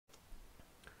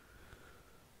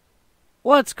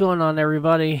What's going on,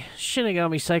 everybody?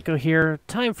 Shinigami Psycho here.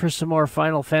 Time for some more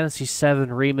Final Fantasy VII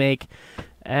Remake.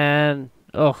 And,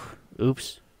 oh,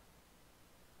 oops.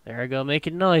 There I go,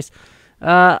 making noise.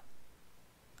 I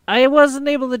wasn't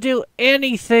able to do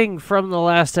anything from the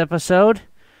last episode.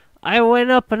 I went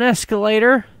up an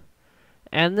escalator,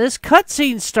 and this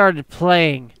cutscene started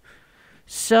playing.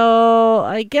 So,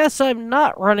 I guess I'm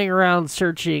not running around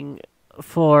searching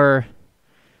for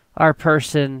our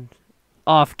person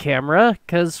off camera,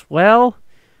 because, well,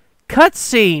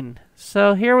 cutscene.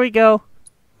 So here we go.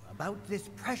 About this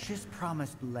precious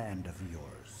promised land of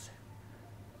yours.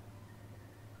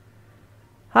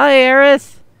 Hi,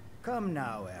 Aerith. Come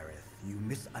now, Aerith. You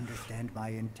misunderstand my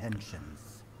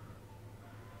intentions.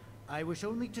 I wish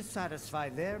only to satisfy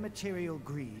their material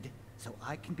greed, so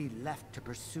I can be left to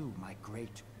pursue my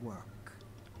great work.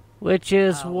 Which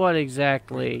is what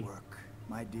exactly? Great work,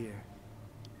 my dear.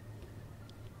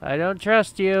 I don't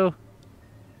trust you.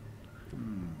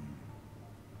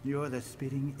 You're the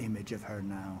spitting image of her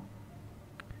now.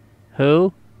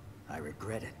 Who? I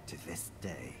regret it to this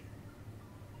day.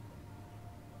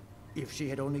 If she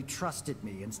had only trusted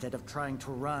me instead of trying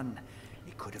to run,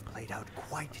 it could have played out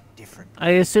quite differently.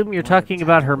 I assume you're talking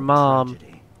about her mom.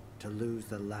 Tragedy, to lose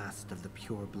the last of the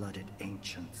pure-blooded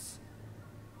ancients.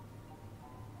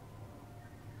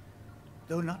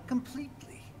 Though not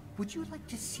completely, would you like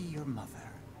to see your mother?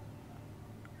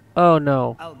 Oh,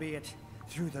 no. Albeit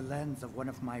through the lens of one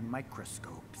of my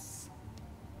microscopes.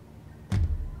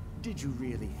 Did you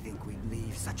really think we'd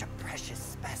leave such a precious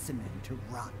specimen to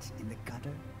rot in the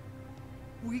gutter?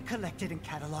 We collected and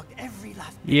cataloged every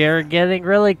last bit. You're getting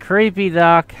really creepy,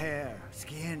 Doc. Hair,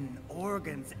 skin,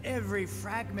 organs, every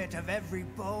fragment of every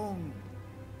bone.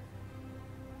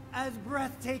 As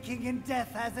breathtaking in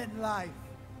death as in life.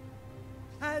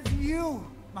 As you,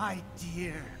 my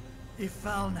dear.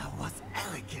 Ifalna was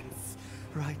elegance,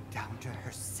 right down to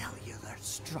her cellular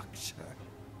structure.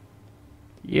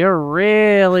 You're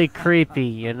really creepy,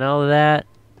 you know that?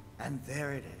 And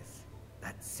there it is,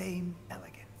 that same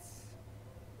elegance.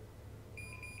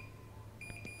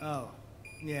 Oh,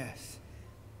 yes.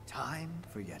 Time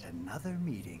for yet another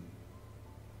meeting.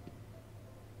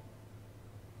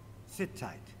 Sit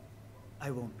tight.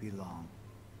 I won't be long.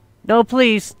 No,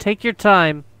 please, take your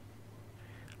time.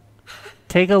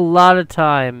 Take a lot of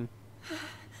time.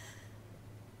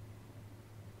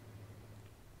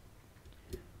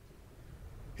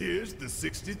 Here's the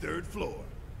 63rd floor,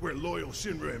 where loyal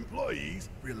Shinra employees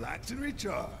relax and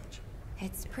recharge.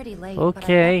 It's pretty late, Okay. but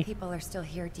I bet people are still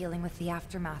here dealing with the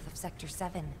aftermath of Sector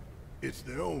 7. It's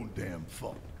their own damn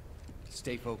fault.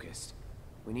 Stay focused.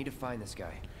 We need to find this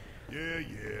guy. Yeah.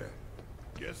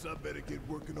 Guess I better get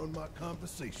working on my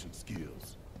conversation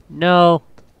skills. No.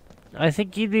 I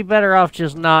think you'd be better off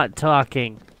just not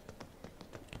talking.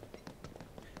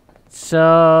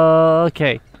 So,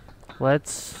 okay.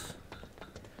 Let's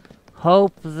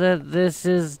hope that this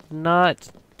is not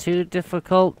too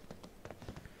difficult.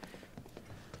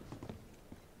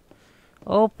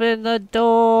 Open the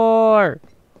door!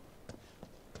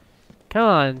 Come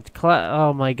on.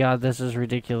 Oh my god, this is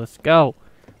ridiculous. Go.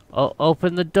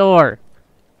 Open the door.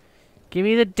 Give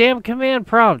me the damn command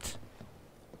prompt.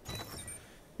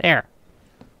 There.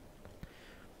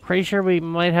 Pretty sure we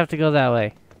might have to go that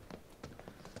way.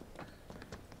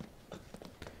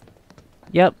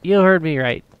 Yep, you heard me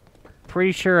right.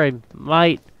 Pretty sure I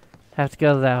might have to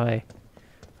go that way.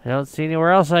 I don't see anywhere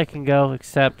else I can go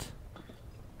except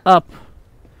up.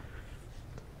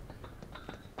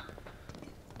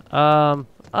 Oh,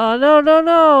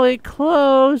 no, it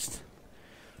closed.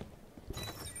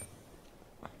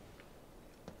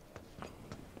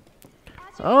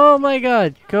 Oh my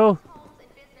god, go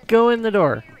in the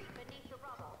door.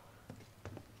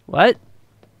 What?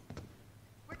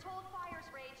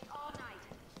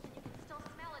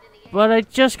 But I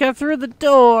just got through the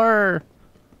door.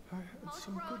 I had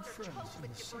some good friends in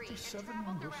the 67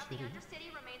 Wonder City.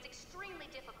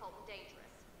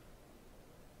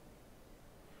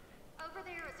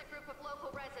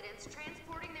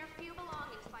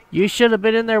 You should have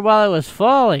been in there while it was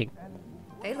falling.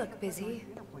 They look busy.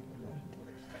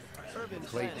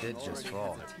 Plate did just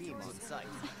fall.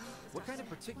 What kind of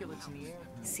particulates in the air?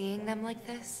 Seeing them like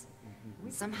this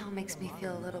somehow makes me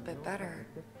feel a little bit better.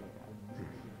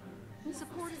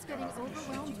 Support is getting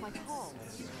overwhelmed by calls.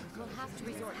 We'll have to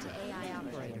resort to AI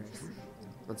operators.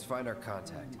 Let's find our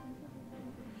contact.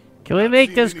 Can we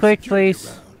make this quick,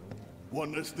 please?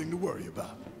 One less thing to worry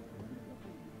about.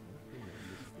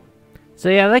 So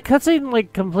yeah, that cutscene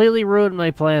like completely ruined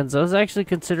my plans. I was actually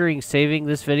considering saving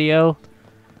this video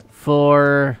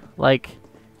for like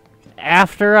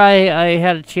after I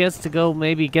had a chance to go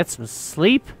maybe get some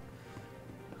sleep.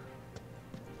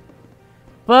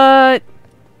 But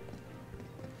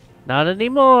not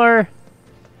anymore.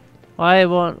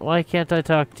 Why can't I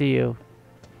talk to you?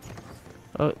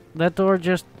 Oh, that door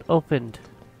just opened.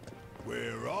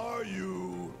 Where are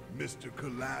you, Mr.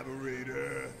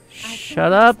 Collaborator?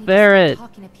 Shut up, Barrett.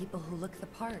 Talking to people who look the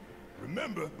part.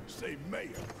 Remember, say mayor.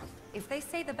 If they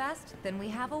say the best, then we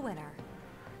have a winner.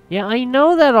 Yeah, I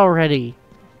know that already.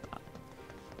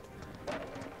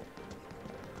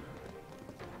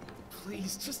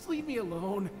 Please, just leave me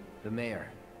alone. The mayor.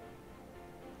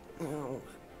 Oh,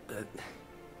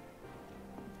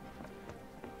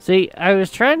 See, I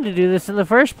was trying to do this in the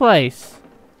first place.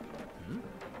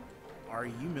 Are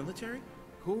you military?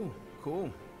 Cool,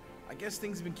 cool. I guess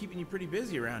things have been keeping you pretty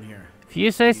busy around here. If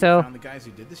you say You so. found the guys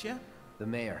who did this yet? The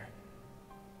mayor.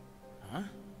 Huh?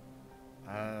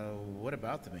 What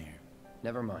about the mayor?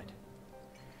 Never mind.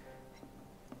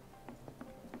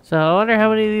 So I wonder how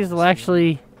many of these will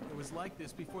actually it was like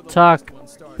this before the talk last one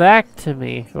started. back to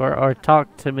me or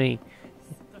talk to me.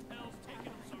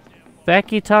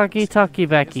 Becky, talkie,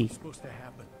 Becky. Isn't supposed to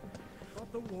happen.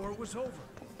 Thought the war was over.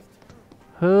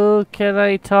 Who can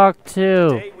I talk to?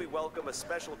 Today we welcome a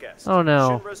special guest. Oh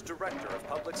no. Shinra's Director of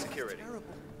Public Security,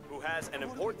 who has an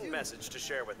important message to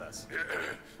share with us.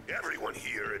 Everyone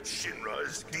here at Shinra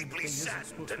is deeply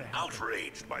saddened and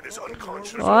outraged by this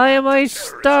unconscionable Why am I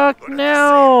terrorism, stuck but at the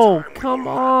now? same time, we Come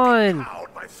will not be on.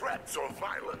 cowed by threats or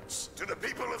violence. To the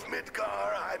people of Midgar,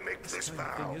 I make this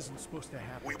vow. Thing isn't supposed to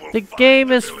happen. We will The find game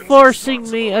the is villains forcing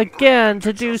me responsible and bring again them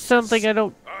to do justice. something I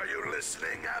don't. Are you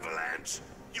listening, Avalanche?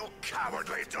 You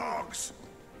cowardly dogs!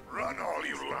 Run all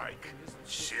you like.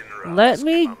 Shinra Let is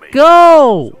me coming.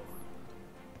 go!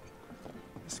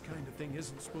 This kind of thing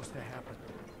isn't supposed to happen.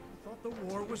 Thought the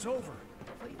war was over.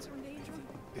 Plates are in danger.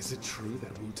 Is it true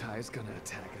that Wu Tai is gonna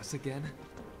attack us again?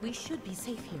 We should be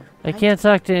safe here. I can't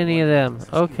talk to any of them.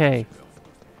 Okay.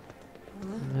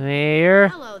 Mayor.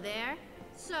 Hello there.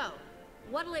 So,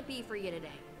 what'll it be for you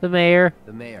today? The mayor.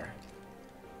 The mayor.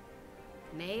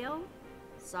 Mayo?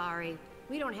 Sorry,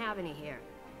 we don't have any here.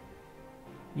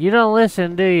 You don't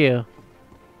listen, do you?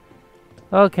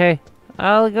 Okay.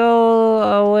 I'll go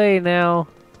away now.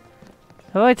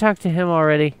 Have I talked to him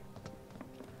already?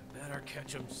 Better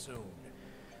catch him soon.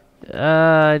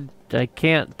 I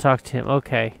can't talk to him.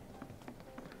 Okay.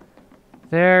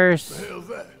 There's... The hell's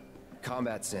that?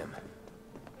 Combat sim.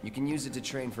 You can use it to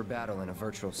train for battle in a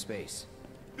virtual space.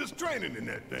 Does training in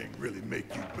that thing really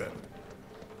make you better?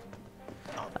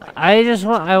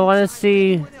 I want to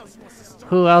see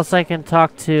who else I can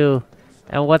talk to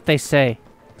and what they say.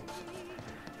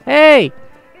 Hey!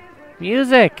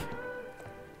 Music!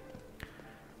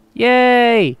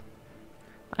 Yay!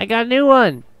 I got a new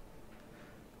one!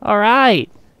 Alright!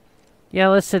 Yeah,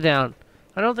 let's sit down.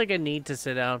 I don't think I need to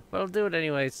sit down, but I'll do it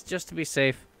anyways, just to be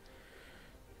safe.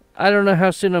 I don't know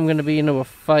how soon I'm going to be into a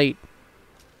fight.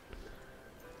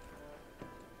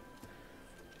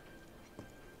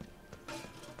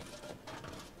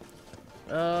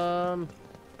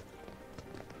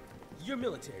 You're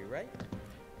military, right?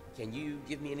 Can you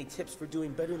give me any tips for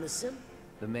doing better in the sim?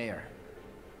 The mayor.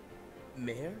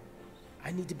 Mayor?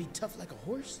 I need to be tough like a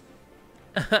horse?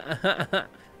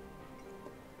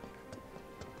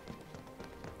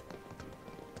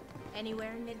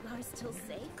 Anywhere in Midgar still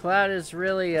safe? Cloud is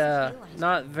really,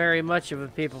 not very much of a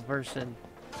people person.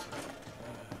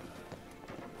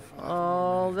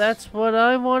 Oh, that's what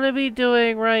I want to be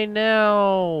doing right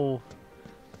now.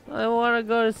 I want to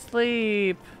go to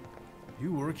sleep.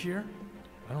 You work here?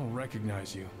 I don't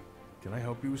recognize you. Can I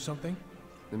help you with something?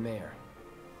 The mayor.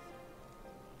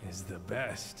 Is the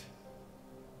best.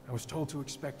 I was told to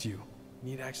expect you.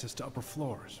 Need access to upper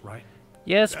floors, right?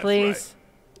 Yes, That's please.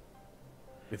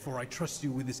 Before I trust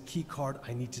you with this key card,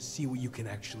 I need to see what you can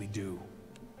actually do.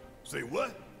 Say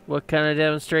what? What kind of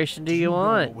demonstration do you know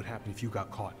want? what would happen if you got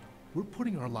caught? We're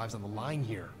putting our lives on the line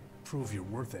here. Prove you're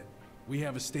worth it. We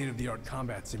have a state-of-the-art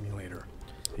combat simulator.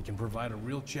 It can provide a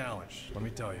real challenge, let me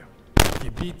tell you. If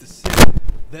you beat the sim,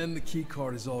 then the key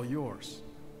card is all yours.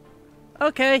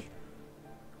 Okay.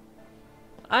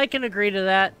 I can agree to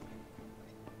that.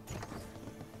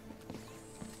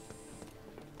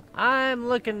 I'm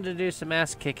looking to do some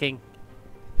ass kicking.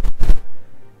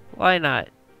 Why not?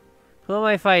 Who am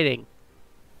I fighting?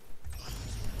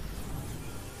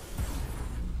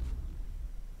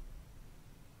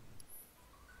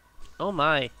 Oh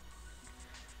my.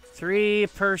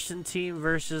 3-person team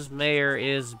versus mayor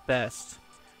is best.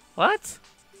 What?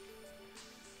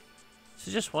 Is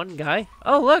it just one guy?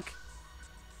 Oh, look!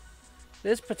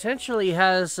 This potentially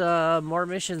has more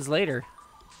missions later.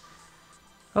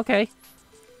 Okay.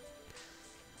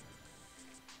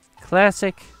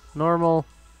 Classic, normal,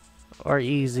 or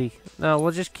easy. No,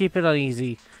 we'll just keep it on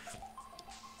easy.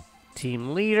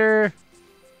 Team leader.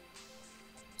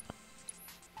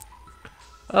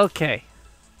 Okay.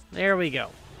 There we go.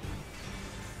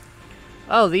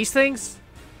 Oh, these things?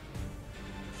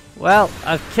 Well,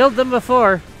 I've killed them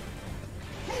before.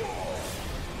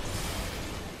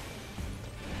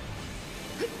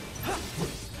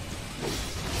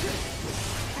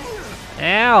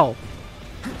 Ow!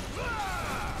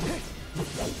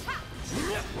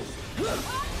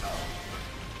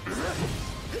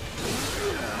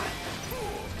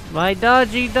 My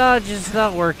dodgy dodge is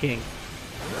not working.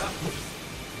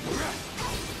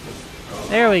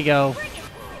 There we go.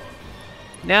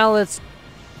 Now let's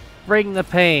bring the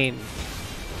pain.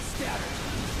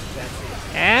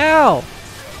 Ow!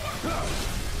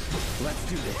 Let's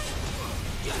do this.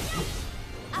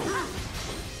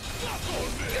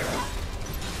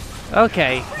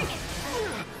 Okay.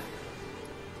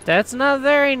 That's not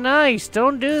very nice.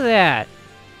 Don't do that.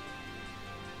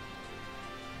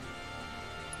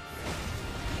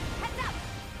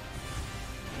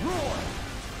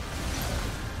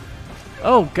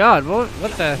 Oh God, what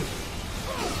the?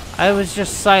 I was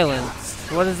just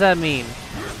silenced. What does that mean?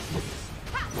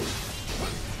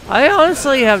 I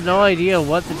honestly have no idea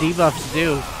what the debuffs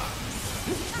do.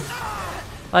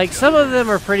 Like, some of them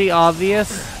are pretty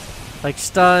obvious. Like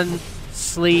stun,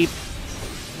 sleep.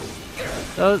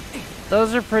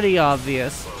 Those are pretty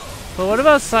obvious. But what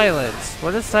about silence?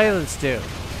 What does silence do?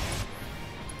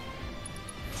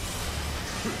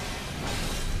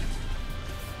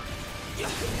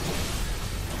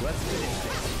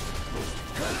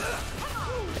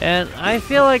 And I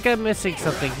feel like I'm missing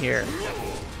something here.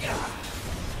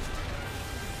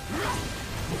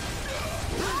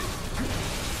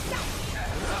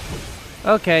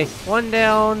 Okay, one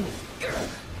down.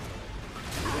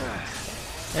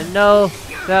 And no,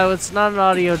 that was not an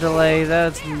audio delay.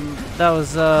 That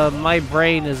was my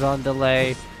brain is on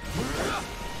delay.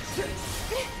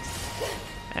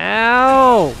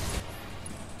 Ow!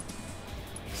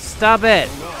 Stop it.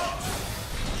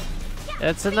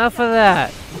 That's enough of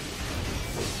that.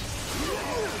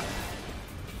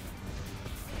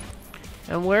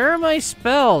 And where are my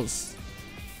spells?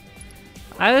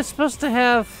 I was supposed to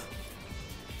have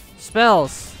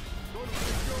spells.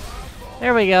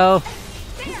 There we go.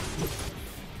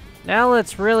 Now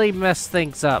let's really mess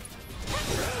things up.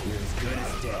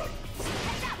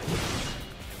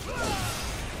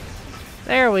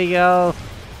 There we go.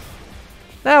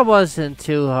 That wasn't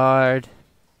too hard.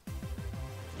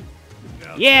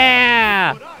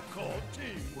 Yeah!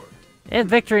 And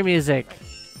victory music.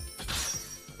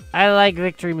 I like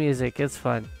victory music. It's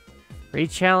fun.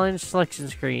 Re-challenge selection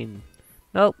screen.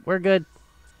 Nope, we're good.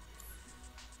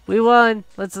 We won.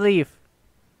 Let's leave.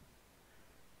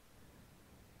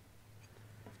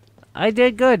 I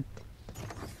did good.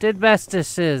 Did best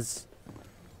this is.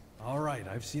 Alright,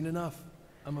 I've seen enough.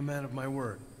 I'm a man of my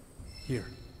word. Here,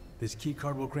 this key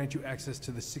card will grant you access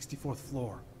to the 64th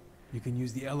floor. You can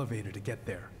use the elevator to get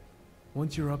there.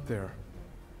 Once you're up there,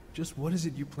 just what is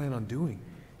it you plan on doing?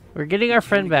 We're getting our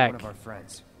friend back. One of our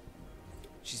friends.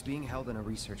 She's being held in a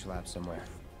research lab somewhere.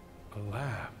 A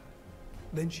lab?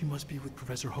 Then she must be with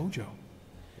Professor Hojo.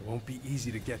 It won't be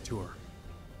easy to get to her.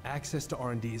 Access to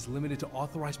R&D is limited to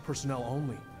authorized personnel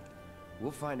only.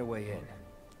 We'll find a way in.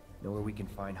 Know where we can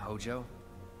find Hojo?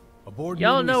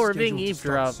 Y'all know we're being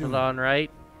eavesdropped on, right?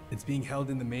 It's being held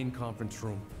in the main conference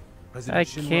room. I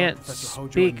can't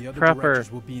speak proper.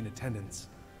 Will be in attendance.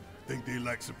 Think they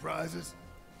like surprises?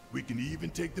 We can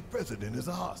even take the president as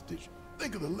a hostage.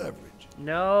 Think of the leverage.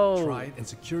 No. Try it, and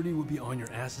security will be on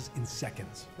your asses in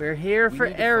seconds. We're here for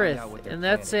Aerith, and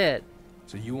that's it.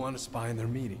 So you want to spy in their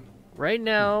meeting? Right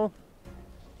now.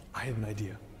 I have an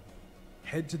idea.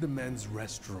 Head to the men's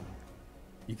restroom.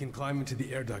 You can climb into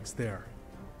the air ducts there.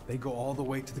 They go all the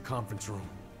way to the conference room.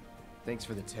 Thanks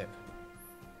for the tip.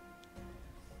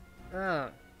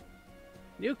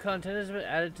 New content has been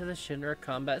added to the Shinra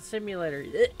Combat Simulator.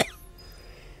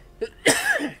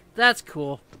 That's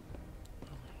cool.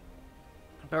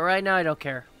 But right now I don't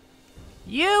care.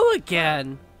 You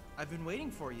again! I've been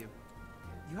waiting for you.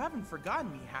 You haven't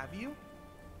forgotten me, have you?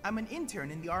 I'm an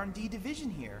intern in the R&D division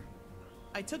here.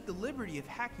 I took the liberty of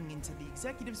hacking into the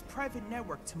executive's private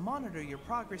network to monitor your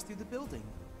progress through the building.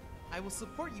 I will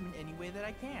support you in any way that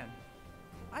I can.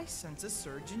 I sense a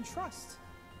surge in trust.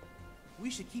 We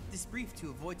should keep this brief to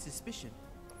avoid suspicion.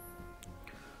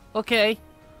 Okay.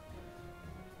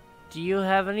 Do you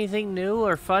have anything new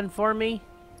or fun for me?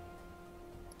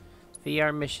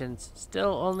 VR missions.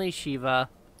 Still only Shiva.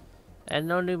 And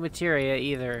no new materia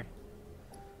either.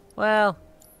 Well,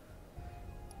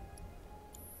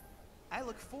 I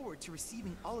look forward to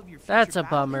receiving all of your future that's a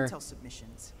battle bummer. intel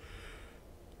submissions.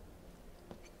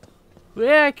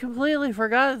 Yeah, I completely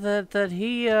forgot that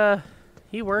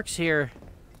he works here.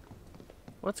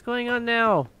 What's going on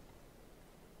now?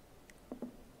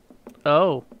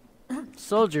 Oh,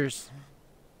 soldiers.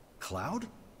 Cloud?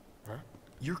 Huh?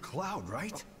 You're Cloud,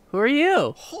 right? Who are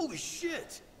you? Holy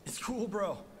shit! It's cool,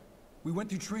 bro. We went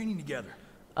through training together.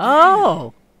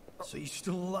 Oh! So you're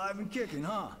still alive and kicking,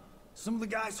 huh? Some of the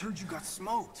guys heard you got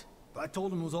smoked, but I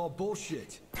told them it was all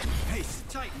bullshit. Hey, sit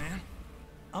tight, man.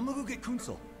 I'm gonna go get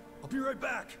Kunsel. I'll be right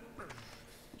back.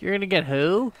 You're gonna get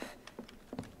who?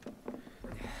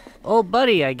 Old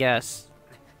buddy, I guess.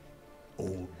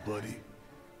 Old buddy?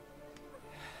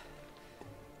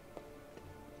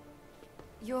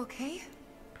 You okay?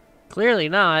 Clearly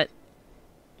not.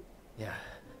 Yeah.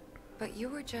 But you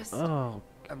were just... Oh.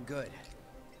 I'm good.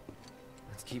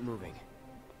 Let's keep moving.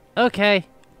 Okay.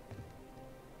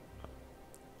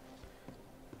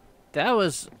 That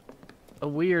was a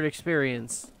weird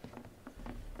experience.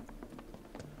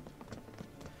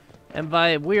 And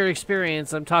by weird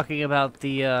experience, I'm talking about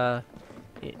the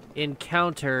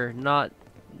encounter, not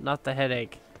the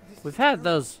headache. We've had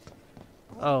those.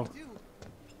 Oh.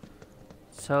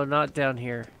 So not down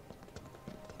here.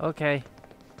 Okay.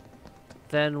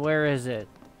 Then where is it?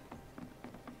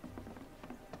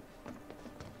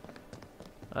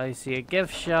 I see a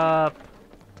gift shop.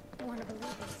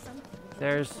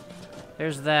 There's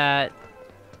that.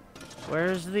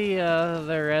 Where's the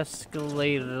other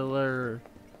escalator?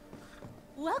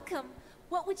 Welcome.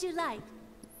 What would you like?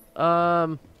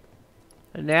 A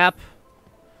nap.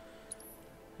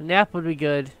 A nap would be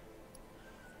good.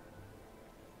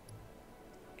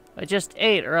 I just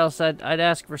ate, or else I'd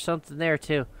ask for something there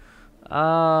too.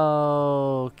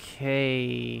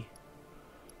 Okay.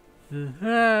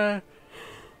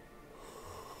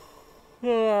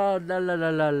 Oh, la la la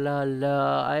la la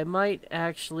la. I might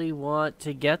actually want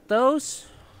to get those.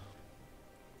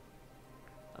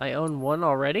 I own one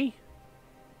already.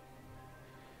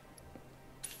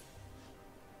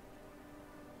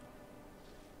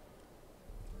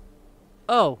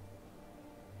 Oh.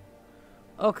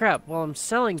 Oh crap. Well, I'm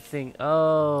selling thing.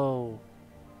 Oh.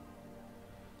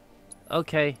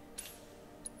 Okay.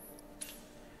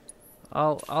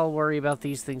 I'll worry about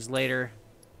these things later.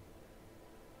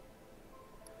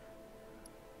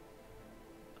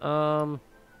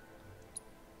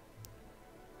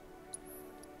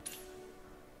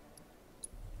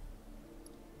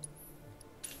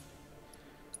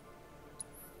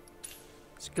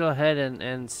 Let's go ahead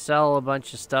and sell a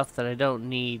bunch of stuff that I don't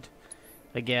need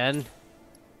again.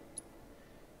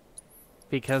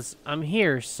 Because I'm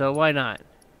here, so why not?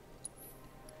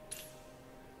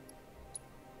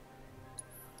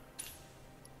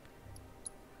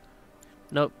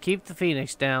 Nope, keep the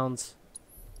Phoenix Downs.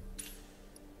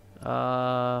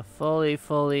 Fully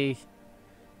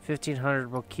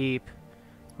 1500 we'll keep.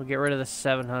 We'll get rid of the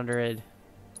 700.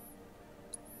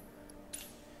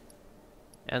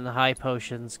 And the high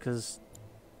potions, because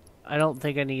I don't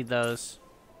think I need those.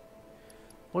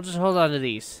 We'll just hold on to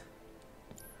these.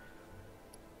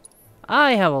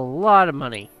 I have a lot of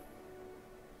money.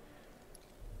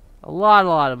 A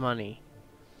lot of money.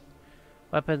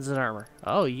 Weapons and armor.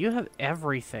 Oh, you have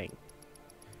everything.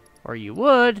 Or you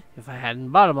would, if I hadn't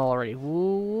bought them already.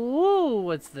 Woo,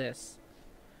 what's this?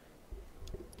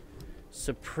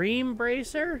 Supreme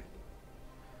Bracer?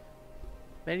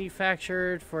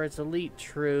 Manufactured for its elite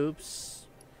troops.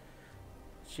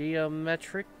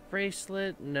 Geometric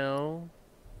bracelet? No.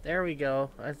 There we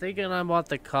go. I think I bought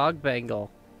the cog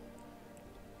bangle.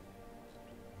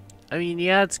 I mean,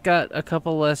 yeah, it's got a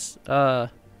couple less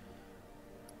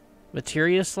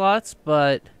materia slots,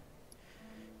 but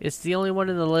it's the only one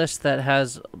in the list that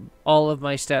has all of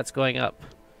my stats going up.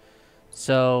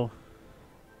 So,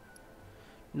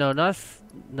 no,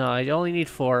 no, I only need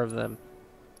 4 of them.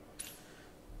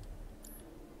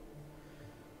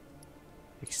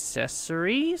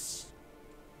 Accessories?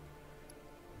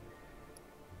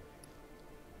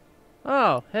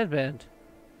 Oh, headband.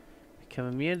 Become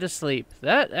immune to sleep.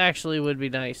 That actually would be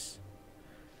nice.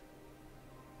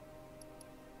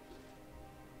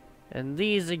 And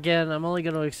these, again, I'm only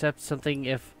going to accept something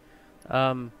if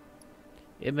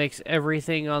it makes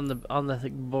everything on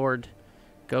the board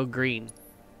go green,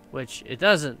 which it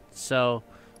doesn't. So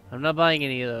I'm not buying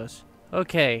any of those.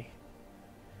 Okay,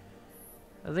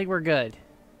 I think we're good.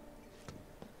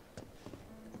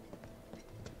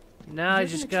 Now I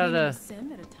just gotta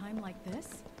sim at a time like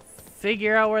this?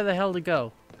 figure out where the hell to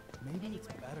go. Maybe it's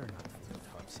better not to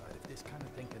leave topside if this kind of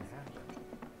thing can happen.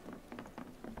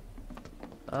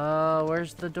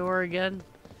 Where's the door again?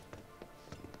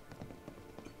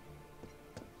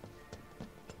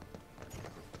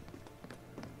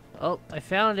 Oh, I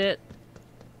found it.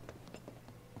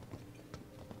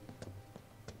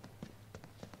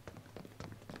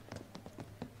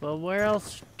 Well, where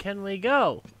else can we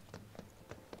go?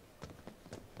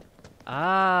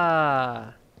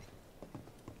 Ah.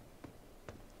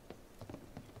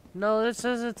 No, this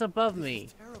says it's above me.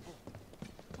 Terrible.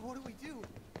 What do we do?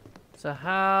 So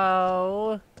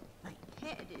how? My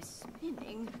head is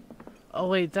spinning. Oh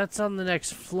wait, that's on the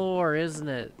next floor, isn't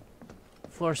it?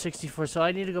 Floor 64, so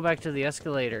I need to go back to the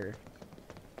escalator.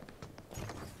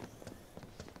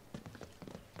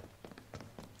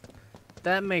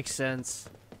 That makes sense.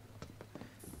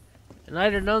 And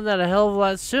I'd have known that a hell of a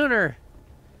lot sooner.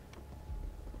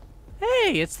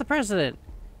 Hey, it's the president.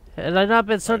 And I've not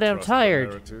been so damn tired.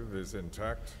 The narrative is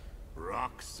intact.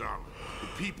 Rock solid. The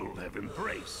people have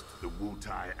embraced the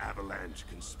Wutai Avalanche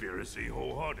conspiracy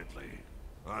wholeheartedly.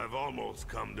 I've almost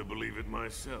come to believe it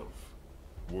myself.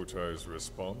 Wutai's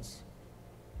response?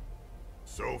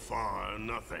 So far,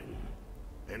 nothing.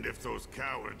 And if those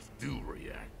cowards do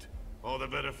react, all the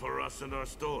better for us and our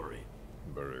story.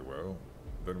 Very well.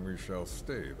 Then we shall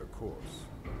stay the course.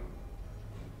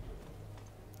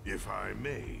 If I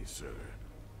may, sir,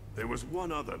 there was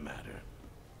one other matter.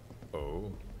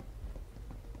 Oh?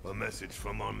 A message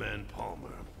from our man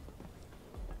Palmer.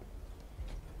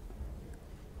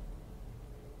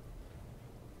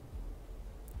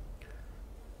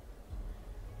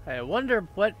 I wonder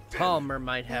what Palmer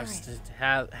might have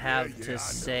to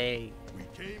say. We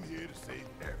came here to save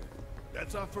Eric.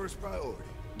 That's our first priority.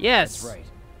 Yes. That's right.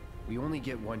 We only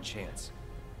get one chance.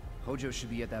 Hojo should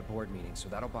be at that board meeting, so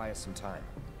that'll buy us some time.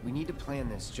 We need to plan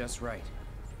this just right.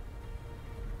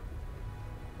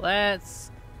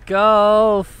 Let's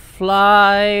go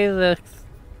fly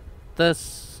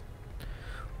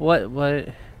what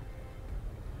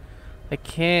I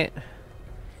can't.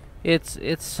 It's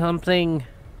something.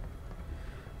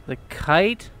 The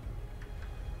kite?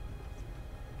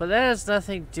 But that has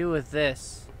nothing to do with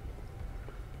this.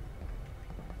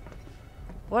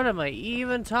 What am I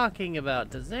even talking about?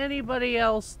 Does anybody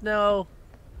else know?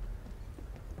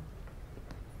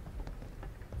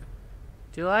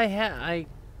 Do I have...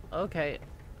 Okay.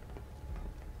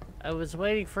 I was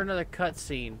waiting for another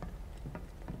cutscene.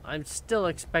 I'm still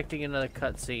expecting another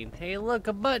cutscene. Hey, look,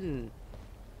 a button!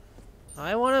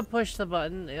 I want to push the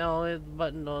button. No, the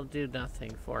button will do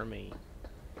nothing for me.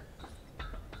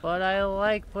 But I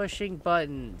like pushing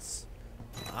buttons.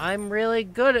 I'm really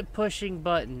good at pushing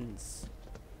buttons.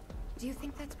 Do you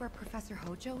think that's where Professor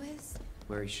Hojo is?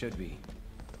 Where he should be.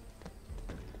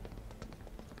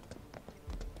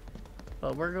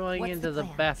 But we're going What's into the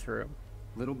plan? bathroom.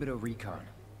 Little bit of recon.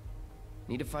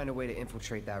 Need to find a way to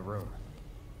infiltrate that room.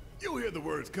 You hear the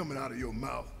words coming out of your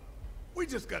mouth. We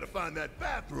just gotta find that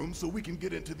bathroom so we can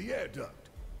get into the air duct.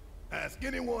 Ask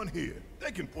anyone here.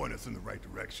 They can point us in the right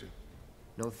direction.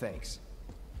 No thanks.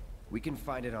 We can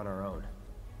find it on our own.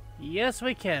 Yes,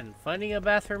 we can. Finding a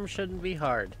bathroom shouldn't be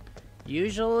hard.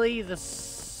 Usually the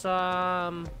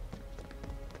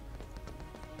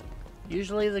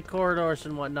corridors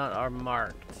and whatnot are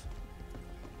marked.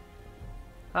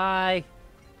 Hi.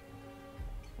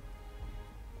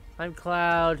 I'm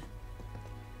Cloud.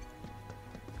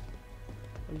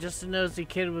 I'm just a nosy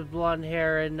kid with blonde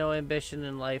hair and no ambition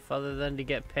in life other than to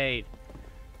get paid.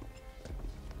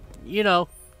 You know,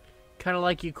 kind of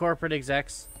like you corporate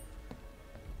execs.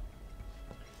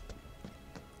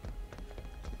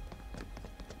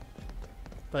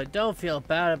 But don't feel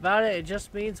bad about it, it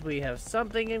just means we have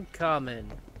something in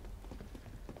common.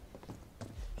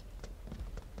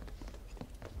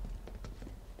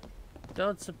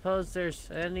 Don't suppose there's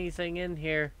anything in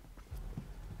here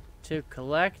to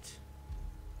collect?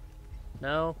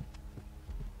 No?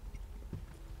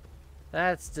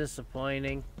 That's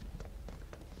disappointing.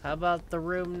 How about the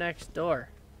room next door?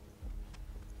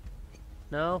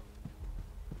 No?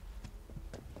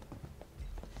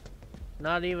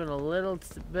 Not even a little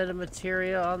bit of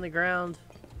material on the ground?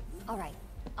 Alright,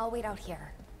 I'll wait out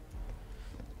here.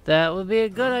 That would be a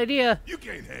good idea. You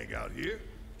can't hang out here.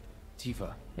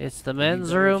 Tifa. It's the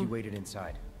men's If room. you waited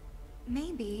inside.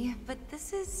 Maybe, but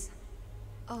this is...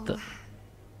 Oh,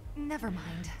 never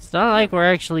mind. It's not like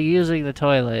we're actually using the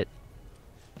toilet.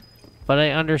 But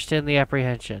I understand the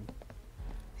apprehension.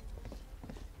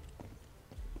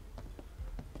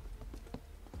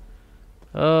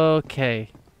 Okay.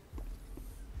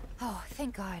 Oh,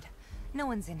 thank God. No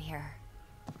one's in here.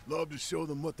 Love to show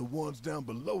them what the ones down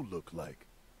below look like.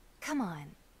 Come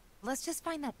on. Let's just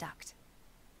find that duct.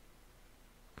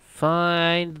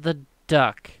 Find the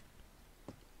duck.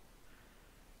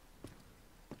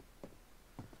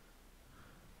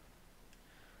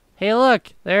 Hey,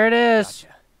 look, there it is.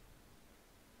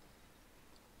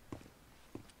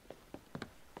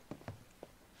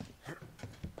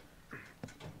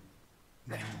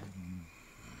 Gotcha.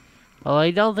 Well,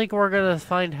 I don't think we're gonna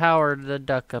find Howard the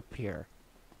Duck up here.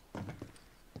 I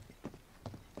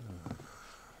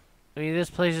mean, this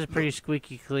place is pretty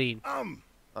squeaky clean.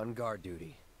 On guard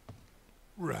duty.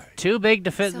 Right. Too big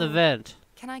to fit in the So- vent.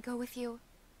 Can I go with you?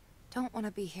 Don't want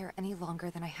to be here any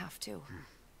longer than I have to.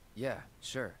 Yeah,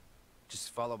 sure.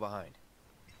 Just follow behind.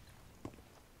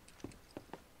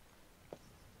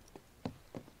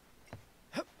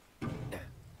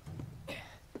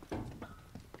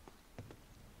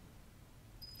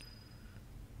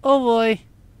 Oh boy.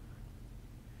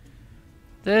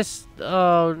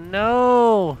 Oh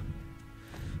no.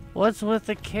 What's with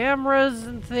the cameras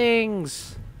and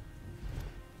things?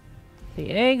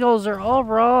 The angles are all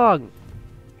wrong.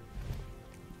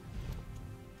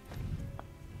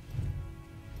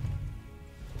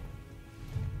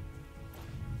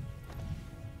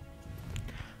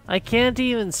 I can't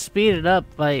even speed it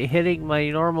up by hitting my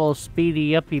normal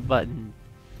speedy uppy button.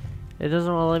 It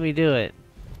doesn't want to let me do it.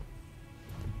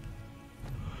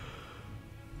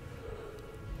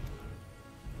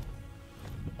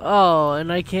 Oh,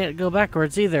 and I can't go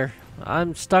backwards either.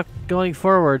 I'm stuck going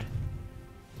forward.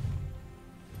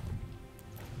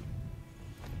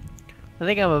 I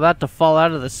think I'm about to fall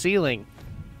out of the ceiling.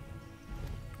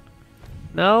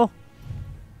 No?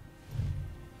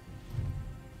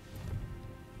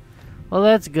 Well,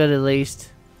 that's good at least.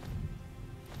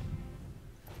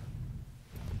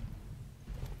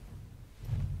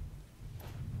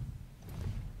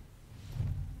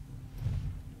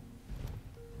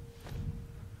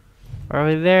 Are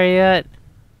we there yet?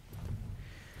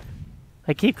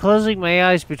 I keep closing my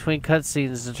eyes between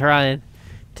cutscenes to try and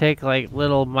take like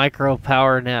little micro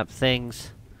power nap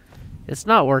things. It's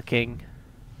not working.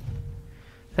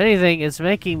 If anything, it's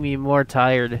making me more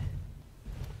tired.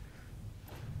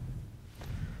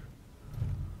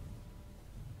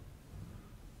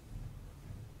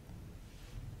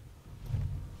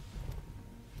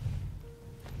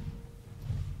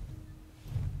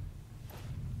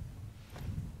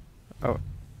 Oh.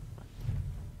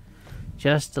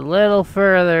 Just a little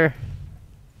further.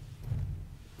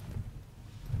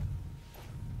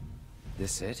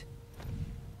 This it?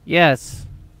 Yes.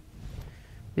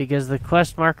 Because the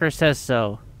quest marker says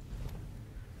so.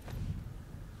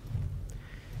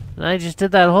 And I just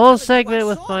did that whole segment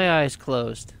with my eyes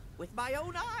closed. With my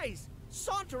own eyes,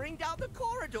 sauntering down the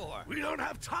corridor. We don't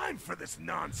have time for this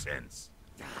nonsense.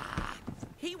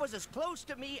 He was as close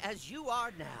to me as you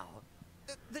are now.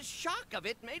 The shock of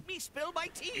it made me spill my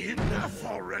tea. Enough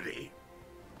already.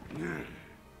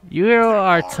 You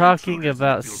are talking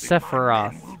about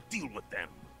Sephiroth, We'll deal with them.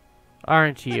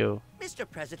 aren't you? Mr.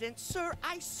 President, sir,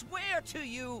 I swear to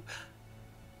you.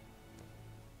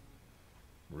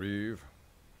 Reeve.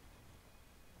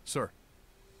 Sir,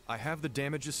 I have the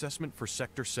damage assessment for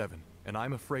Sector 7, and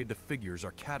I'm afraid the figures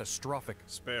are catastrophic.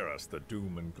 Spare us the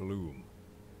doom and gloom.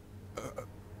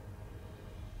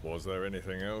 Was there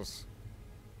anything else?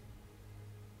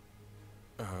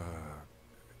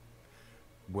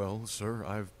 Well, sir,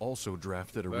 I've also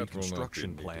drafted a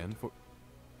reconstruction plan for...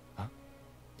 Huh?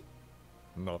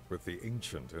 Not with the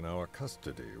Ancient in our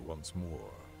custody once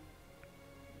more.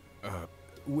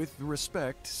 With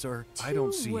respect, sir, I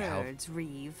don't see how... 2 words,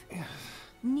 Reeve.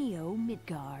 Neo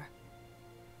Midgar.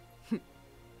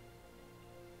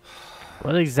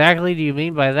 What exactly do you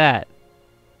mean by that?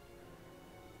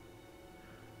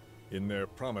 In their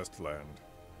promised land,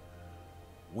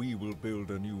 we will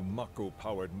build a new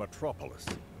Mako-powered metropolis.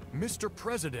 Mr.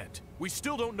 President, we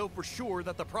still don't know for sure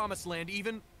that the Promised Land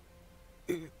even...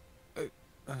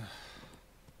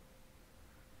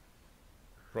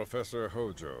 Professor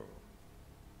Hojo.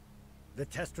 The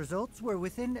test results were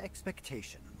within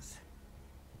expectations.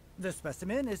 The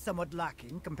specimen is somewhat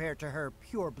lacking compared to her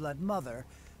pure-blood mother,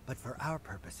 but for our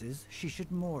purposes, she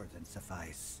should more than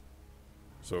suffice.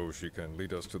 So she can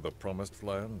lead us to the Promised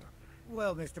Land?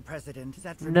 Well, Mr. President,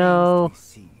 that remains No. to be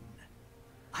seen.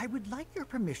 I would like your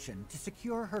permission to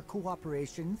secure her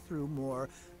cooperation through more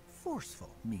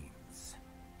forceful means.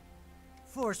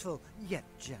 Forceful, yet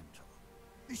gentle.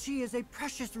 She is a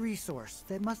precious resource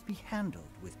that must be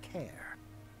handled with care.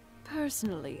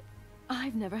 Personally,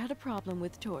 I've never had a problem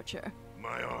with torture.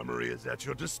 My armory is at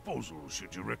your disposal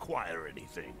should you require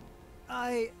anything.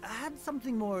 I had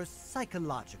something more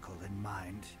psychological in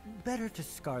mind. Better to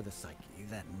scar the psyche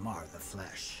than mar the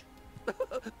flesh.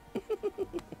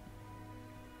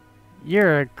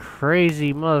 You're a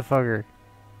crazy motherfucker.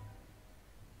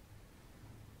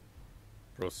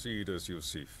 Proceed as you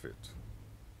see fit.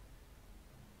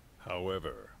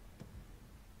 However,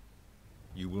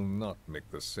 you will not make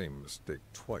the same mistake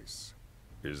twice.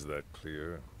 Is that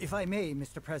clear? If I may,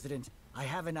 Mr. President, I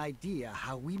have an idea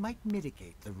how we might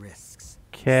mitigate the risks.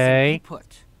 Okay. Simply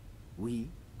put,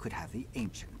 we could have the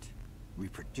Ancient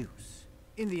reproduce.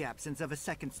 In the absence of a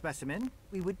second specimen,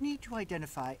 we would need to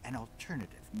identify an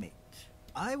alternative mate.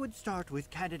 I would start with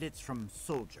candidates from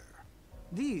Soldier.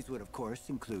 These would, of course,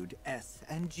 include S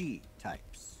and G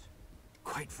types.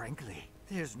 Quite frankly,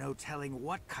 there's no telling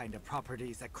what kind of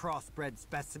properties a crossbred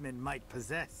specimen might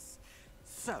possess.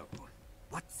 So,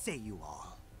 what say you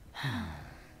all?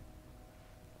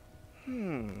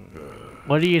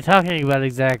 What are you talking about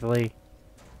exactly?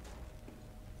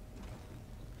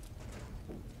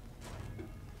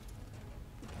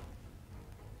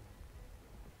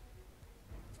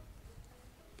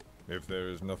 If there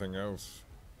is nothing else,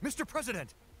 Mr.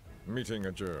 President! meeting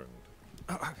adjourned.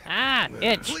 Ah,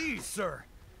 itch. Please, sir!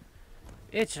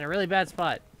 Itch in a really bad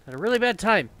spot. At a really bad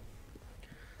time.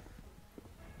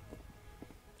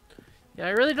 Yeah,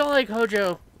 I really don't like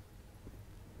Hojo.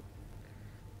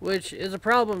 Which is a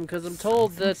problem, because I'm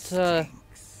told that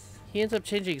he ends up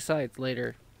changing sides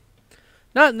later.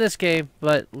 Not in this game,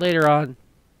 but later on.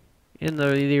 In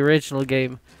the original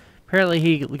game. Apparently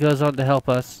he goes on to help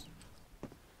us.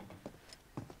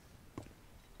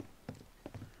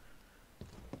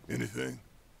 Anything?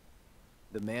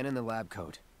 The man in the lab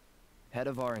coat. Head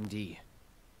of R&D.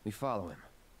 We follow him.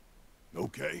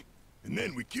 Okay. And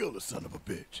then we kill the son of a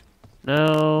bitch.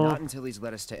 No. Not until he's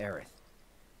led us to Aerith.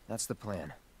 That's the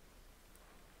plan.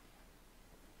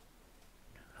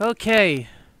 Okay.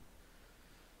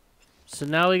 So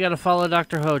now we gotta follow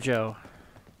Dr. Hojo.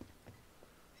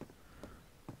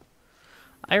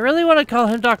 I really want to call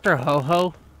him Dr.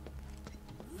 Ho-Ho.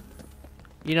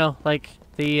 You know, like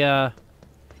the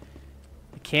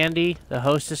candy, the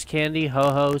Hostess candy,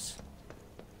 Ho-Hos.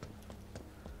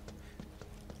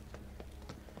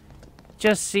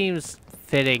 Just seems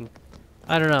fitting.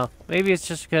 I don't know. Maybe it's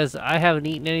just because I haven't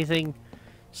eaten anything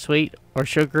sweet or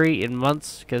sugary in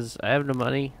months because I have no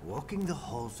money. Walking the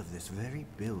halls of this very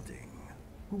building,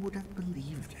 who would have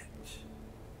believed it?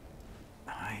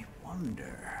 I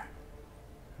wonder.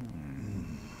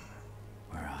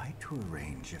 Were I to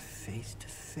arrange a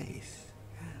face-to-face,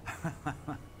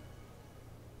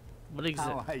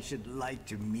 how I should like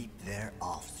to meet their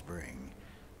offspring.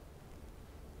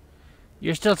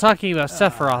 You're still talking about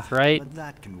Sephiroth, right? But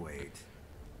that can wait.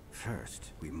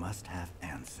 First, we must have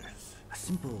answers. A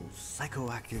simple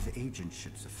psychoactive agent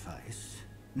should suffice.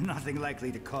 Nothing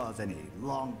likely to cause any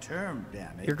long-term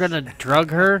damage. You're gonna drug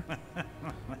her?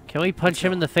 Can we punch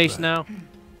him in the face now?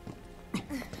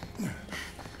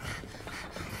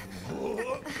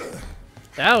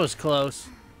 That was close.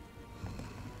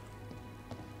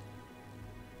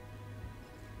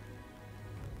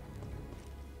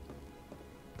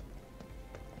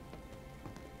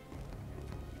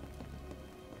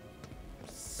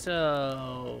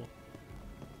 So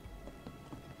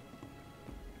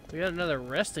we got another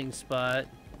resting spot.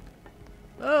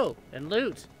 Oh, and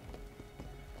loot.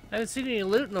 I haven't seen any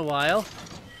loot in a while.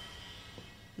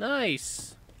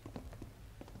 Nice.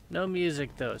 No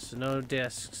music though, so no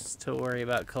discs to worry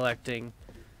about collecting.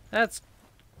 That's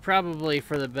probably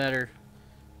for the better.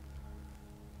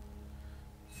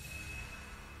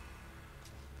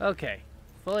 Okay,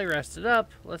 fully rested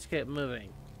up. Let's get moving.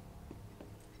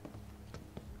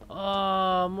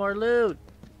 Oh, more loot.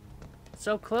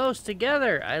 So close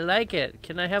together. I like it.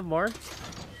 Can I have more?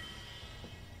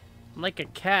 I'm like a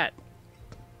cat.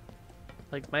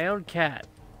 Like my own cat.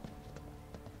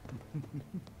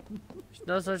 There's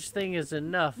no such thing as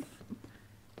enough.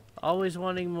 Always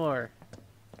wanting more.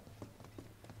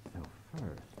 So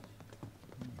first,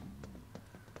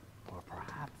 or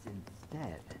perhaps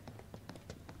instead.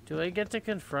 Do I get to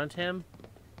confront him?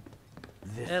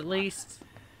 At least.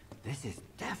 This is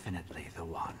definitely the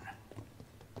one.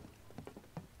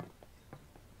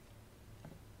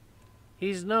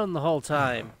 He's known the whole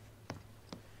time.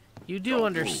 You do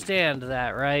understand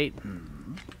that, right?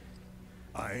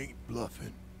 I ain't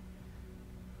bluffing.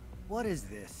 What is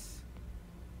this?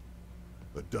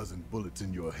 A dozen bullets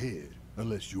in your head,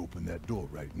 unless you open that door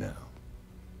right now.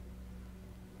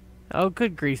 Oh,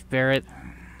 good grief, Barrett.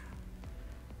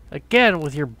 Again,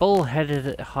 with your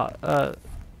bullheaded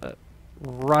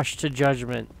rush to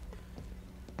judgment.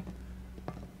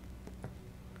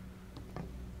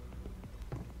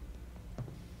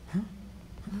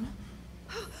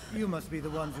 You must be the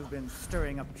ones who've been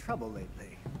stirring up trouble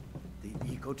lately.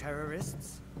 The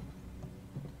eco-terrorists?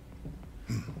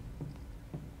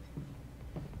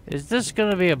 Is this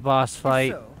gonna be a boss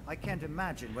fight? If so, I can't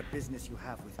imagine what business you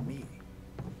have with me.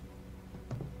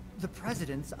 The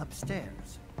president's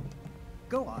upstairs.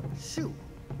 Go on, shoot.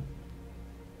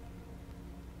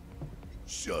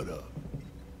 Shut up.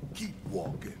 Keep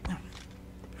walking.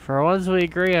 For once we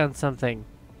agree on something.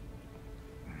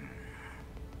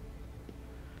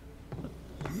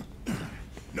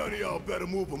 None of y'all better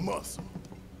move a muscle.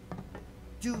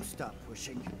 Do stop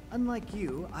pushing. Unlike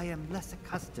you, I am less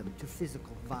accustomed to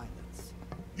physical violence.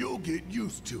 You'll get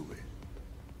used to it.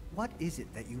 What is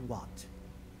it that you want?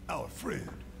 Our friend.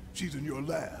 She's in your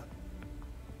lab.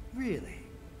 Really?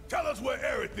 Tell us where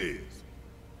Aerith is.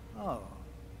 Oh,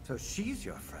 so she's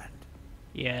your friend?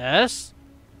 Yes.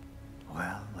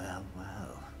 Well, well,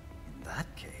 well. In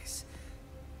that case,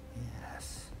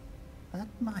 yes. That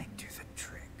might do the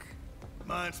trick.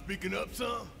 Mind speaking up,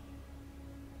 son?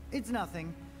 It's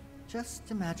nothing.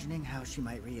 Just imagining how she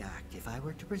might react if I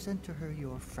were to present to her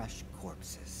your fresh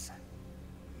corpses.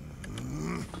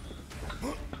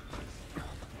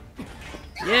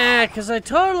 Yeah, because I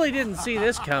totally didn't see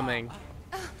this coming.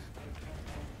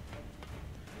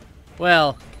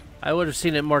 Well, I would have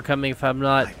seen it more coming if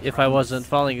I wasn't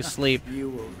falling asleep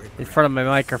in front of my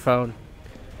microphone.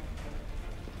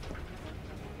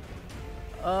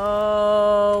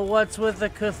 Oh, what's with the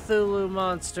Cthulhu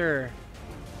monster?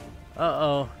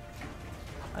 Uh-oh.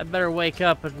 I better wake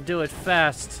up and do it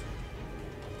fast.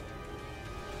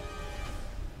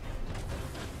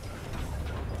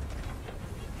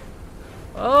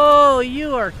 Oh,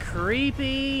 you are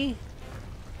creepy.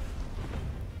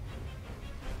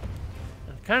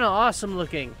 Kind of awesome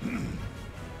looking.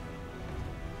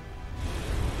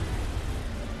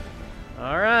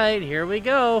 Alright, here we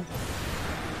go.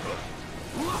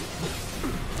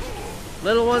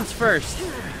 Little ones first.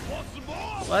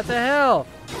 What the hell?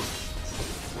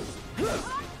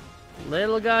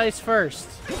 Little guys first.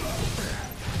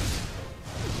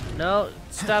 No,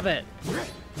 stop it.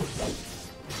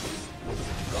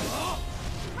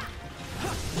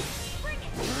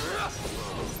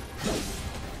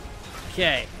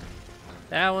 Okay,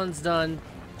 that one's done.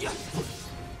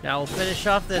 Now we'll finish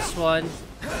off this one.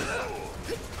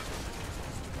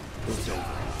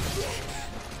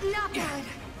 Not good.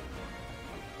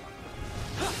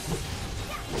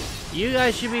 You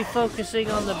guys should be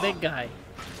focusing on the big guy.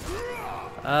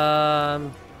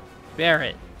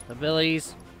 Barret.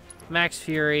 Abilities. Max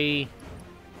Fury.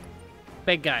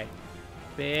 Big guy.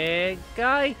 Big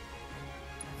guy?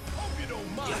 Hope you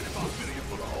don't mind if I fill you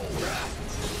full of holes.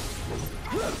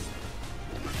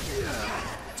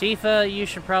 Tifa, you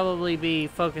should probably be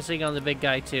focusing on the big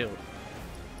guy too.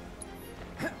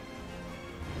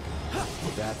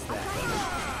 That's that.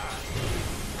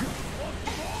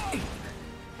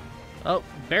 Oh,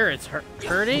 Barrett's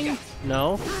hurting?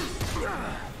 No.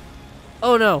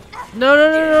 Oh no. No,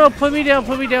 no, no, no, no, put me down,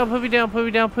 put me down, put me down, put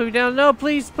me down, put me down. No,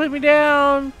 please, put me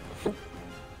down.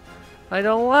 I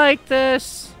don't like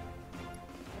this.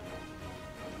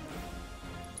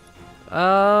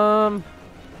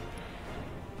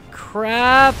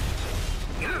 Crap.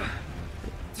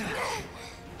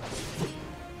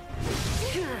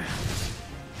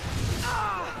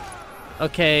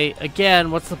 Okay,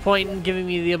 again, what's the point in giving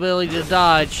me the ability to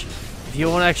dodge if you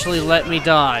won't actually let me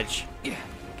dodge?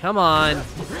 Come on.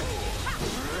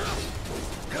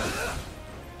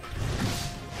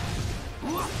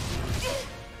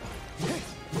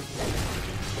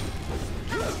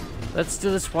 Let's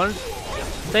do this one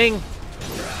thing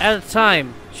at a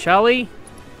time, shall we?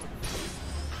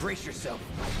 Brace yourself.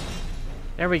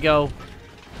 There we go.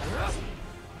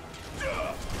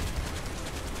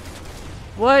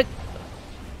 What?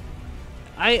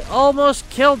 I almost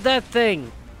killed that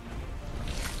thing.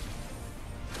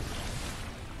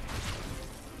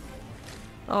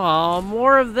 Oh,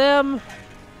 more of them?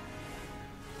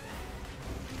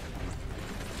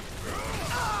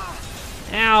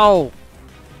 Ow!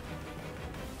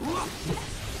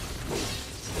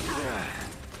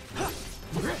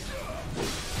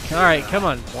 Alright, come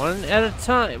on. One at a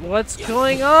time. What's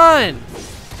going on?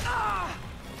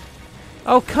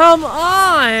 Oh, come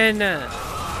on!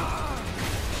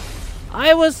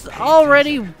 I was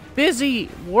already busy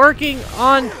working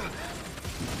on...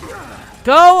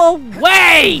 Go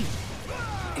away!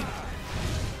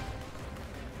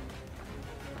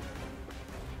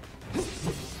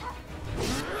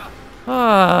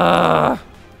 Ah.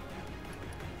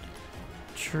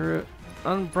 True.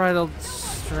 Unbridled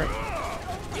strength.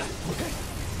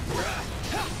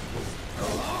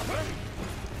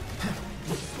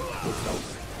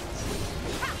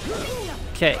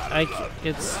 Okay,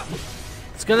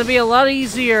 it's gonna be a lot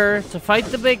easier to fight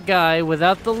the big guy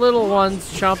without the little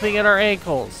ones chomping at our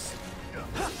ankles.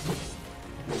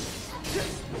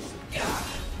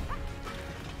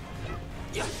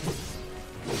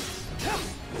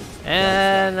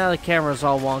 And now the camera's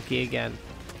all wonky again.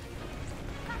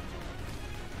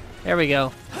 There we go.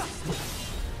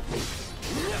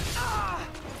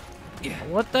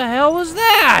 What the hell was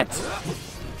that?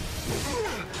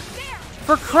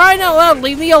 For crying out loud,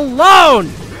 leave me alone!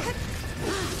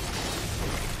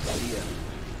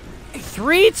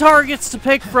 3 targets to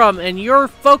pick from, and you're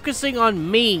focusing on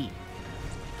me.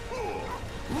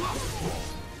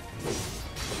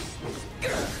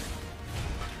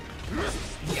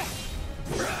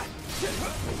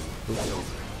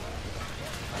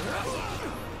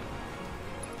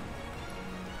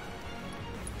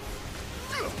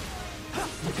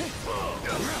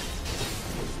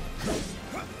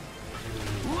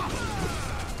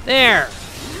 There!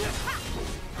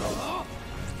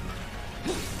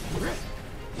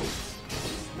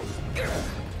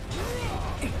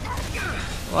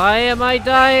 Why am I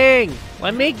dying?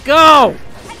 Let me go!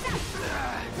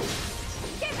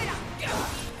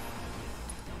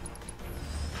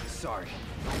 Sorry.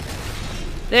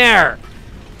 There!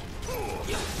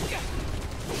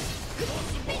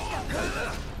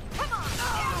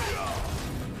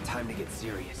 Time to get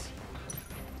serious.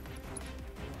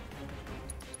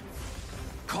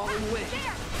 Calling wind.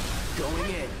 Going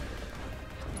in.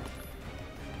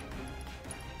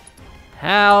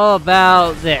 How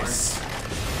about this?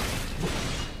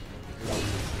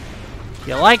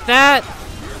 You like that?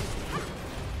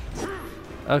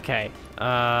 Okay.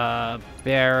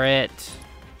 Barrett.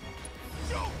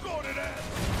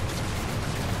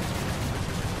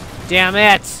 Damn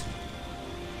it!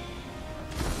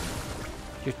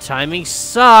 Your timing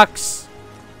sucks.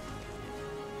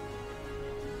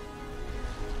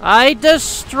 I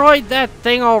destroyed that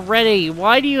thing already.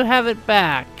 Why do you have it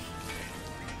back?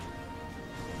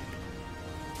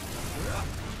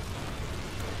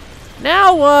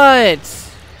 Now what?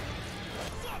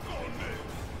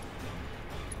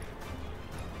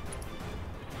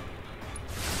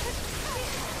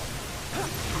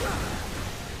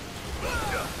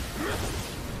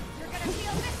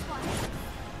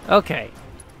 Okay.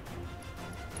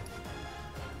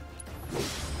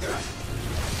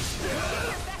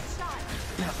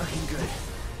 Not looking good.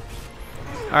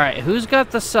 Alright, who's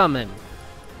got the summon?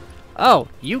 Oh,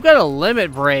 you got a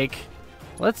limit break.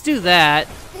 Let's do that.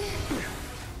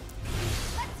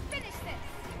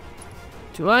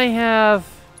 Do I have...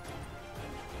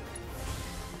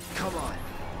 Come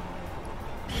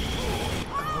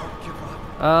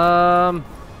on.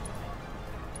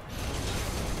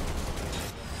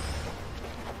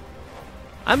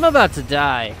 I'm about to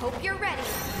die. Hope you're ready.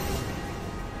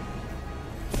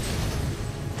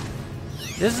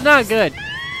 This is not good.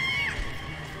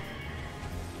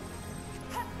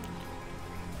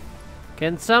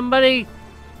 Can somebody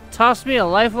toss me a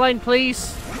lifeline,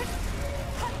 please?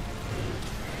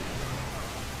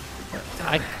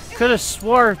 I could have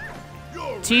swore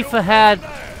Tifa had...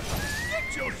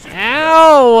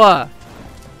 Ow!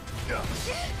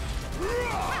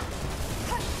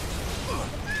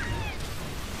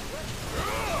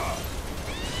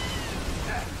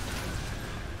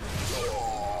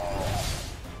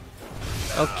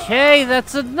 Okay,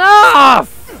 that's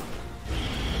enough!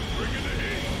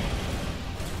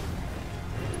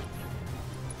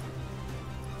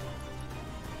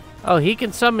 Oh, he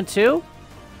can summon too?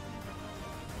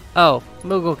 Oh,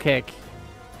 Moogle Kick.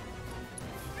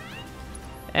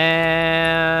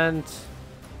 And...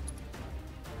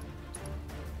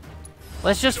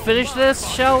 let's just finish this,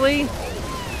 shall we?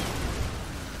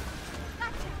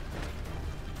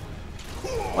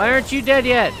 Why aren't you dead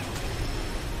yet?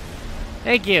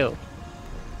 Thank you.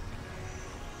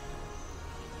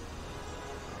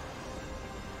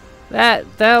 That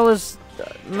was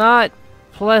not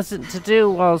pleasant to do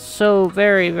while so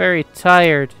very, very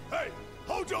tired. Hey,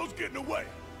 Hojo's getting away.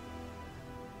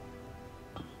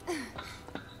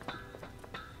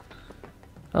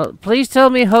 Oh, please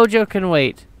tell me Hojo can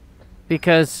wait.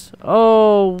 Because,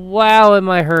 oh, wow, am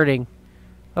I hurting.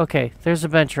 Okay, there's a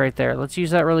bench right there. Let's use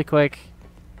that really quick.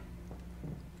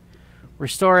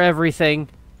 Restore everything.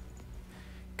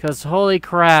 Because, holy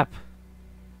crap.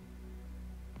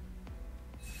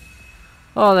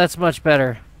 Oh, that's much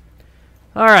better.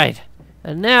 Alright,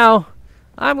 and now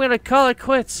I'm going to call it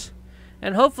quits.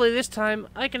 And hopefully this time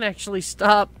I can actually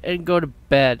stop and go to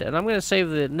bed. And I'm going to save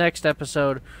the next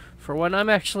episode for when I'm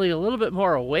actually a little bit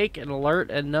more awake and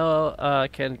alert and know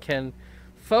can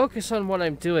focus on what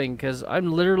I'm doing, because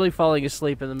I'm literally falling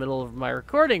asleep in the middle of my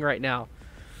recording right now.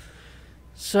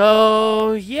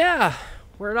 So yeah,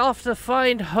 we're off to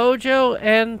find Hojo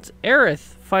and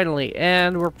Aerith finally,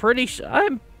 and we're pretty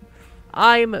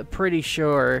I'm pretty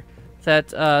sure that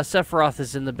Sephiroth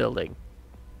is in the building.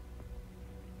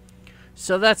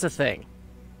 So that's a thing.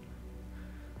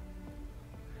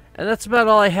 And that's about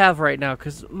all I have right now,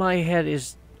 because my head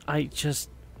is... I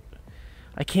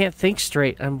can't think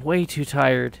straight. I'm way too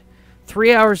tired.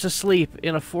 3 hours of sleep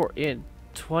in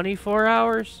 24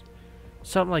 hours?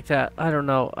 Something like that. I don't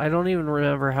know. I don't even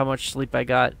remember how much sleep I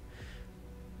got.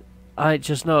 I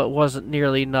just know it wasn't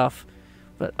nearly enough.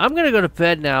 But I'm going to go to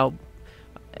bed now.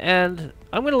 And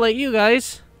I'm going to let you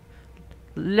guys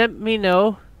let me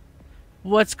know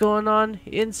what's going on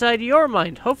inside your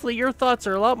mind. Hopefully your thoughts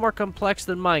are a lot more complex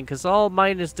than mine, because all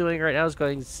mine is doing right now is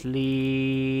going sleep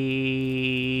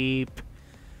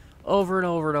over and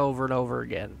over and over and over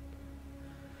again.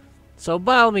 So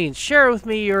by all means, share with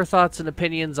me your thoughts and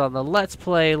opinions on the Let's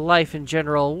Play, life in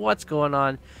general, what's going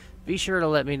on. Be sure to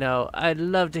let me know. I'd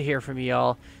love to hear from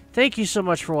y'all. Thank you so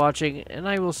much for watching, and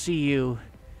I will see you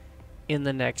in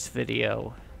the next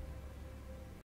video.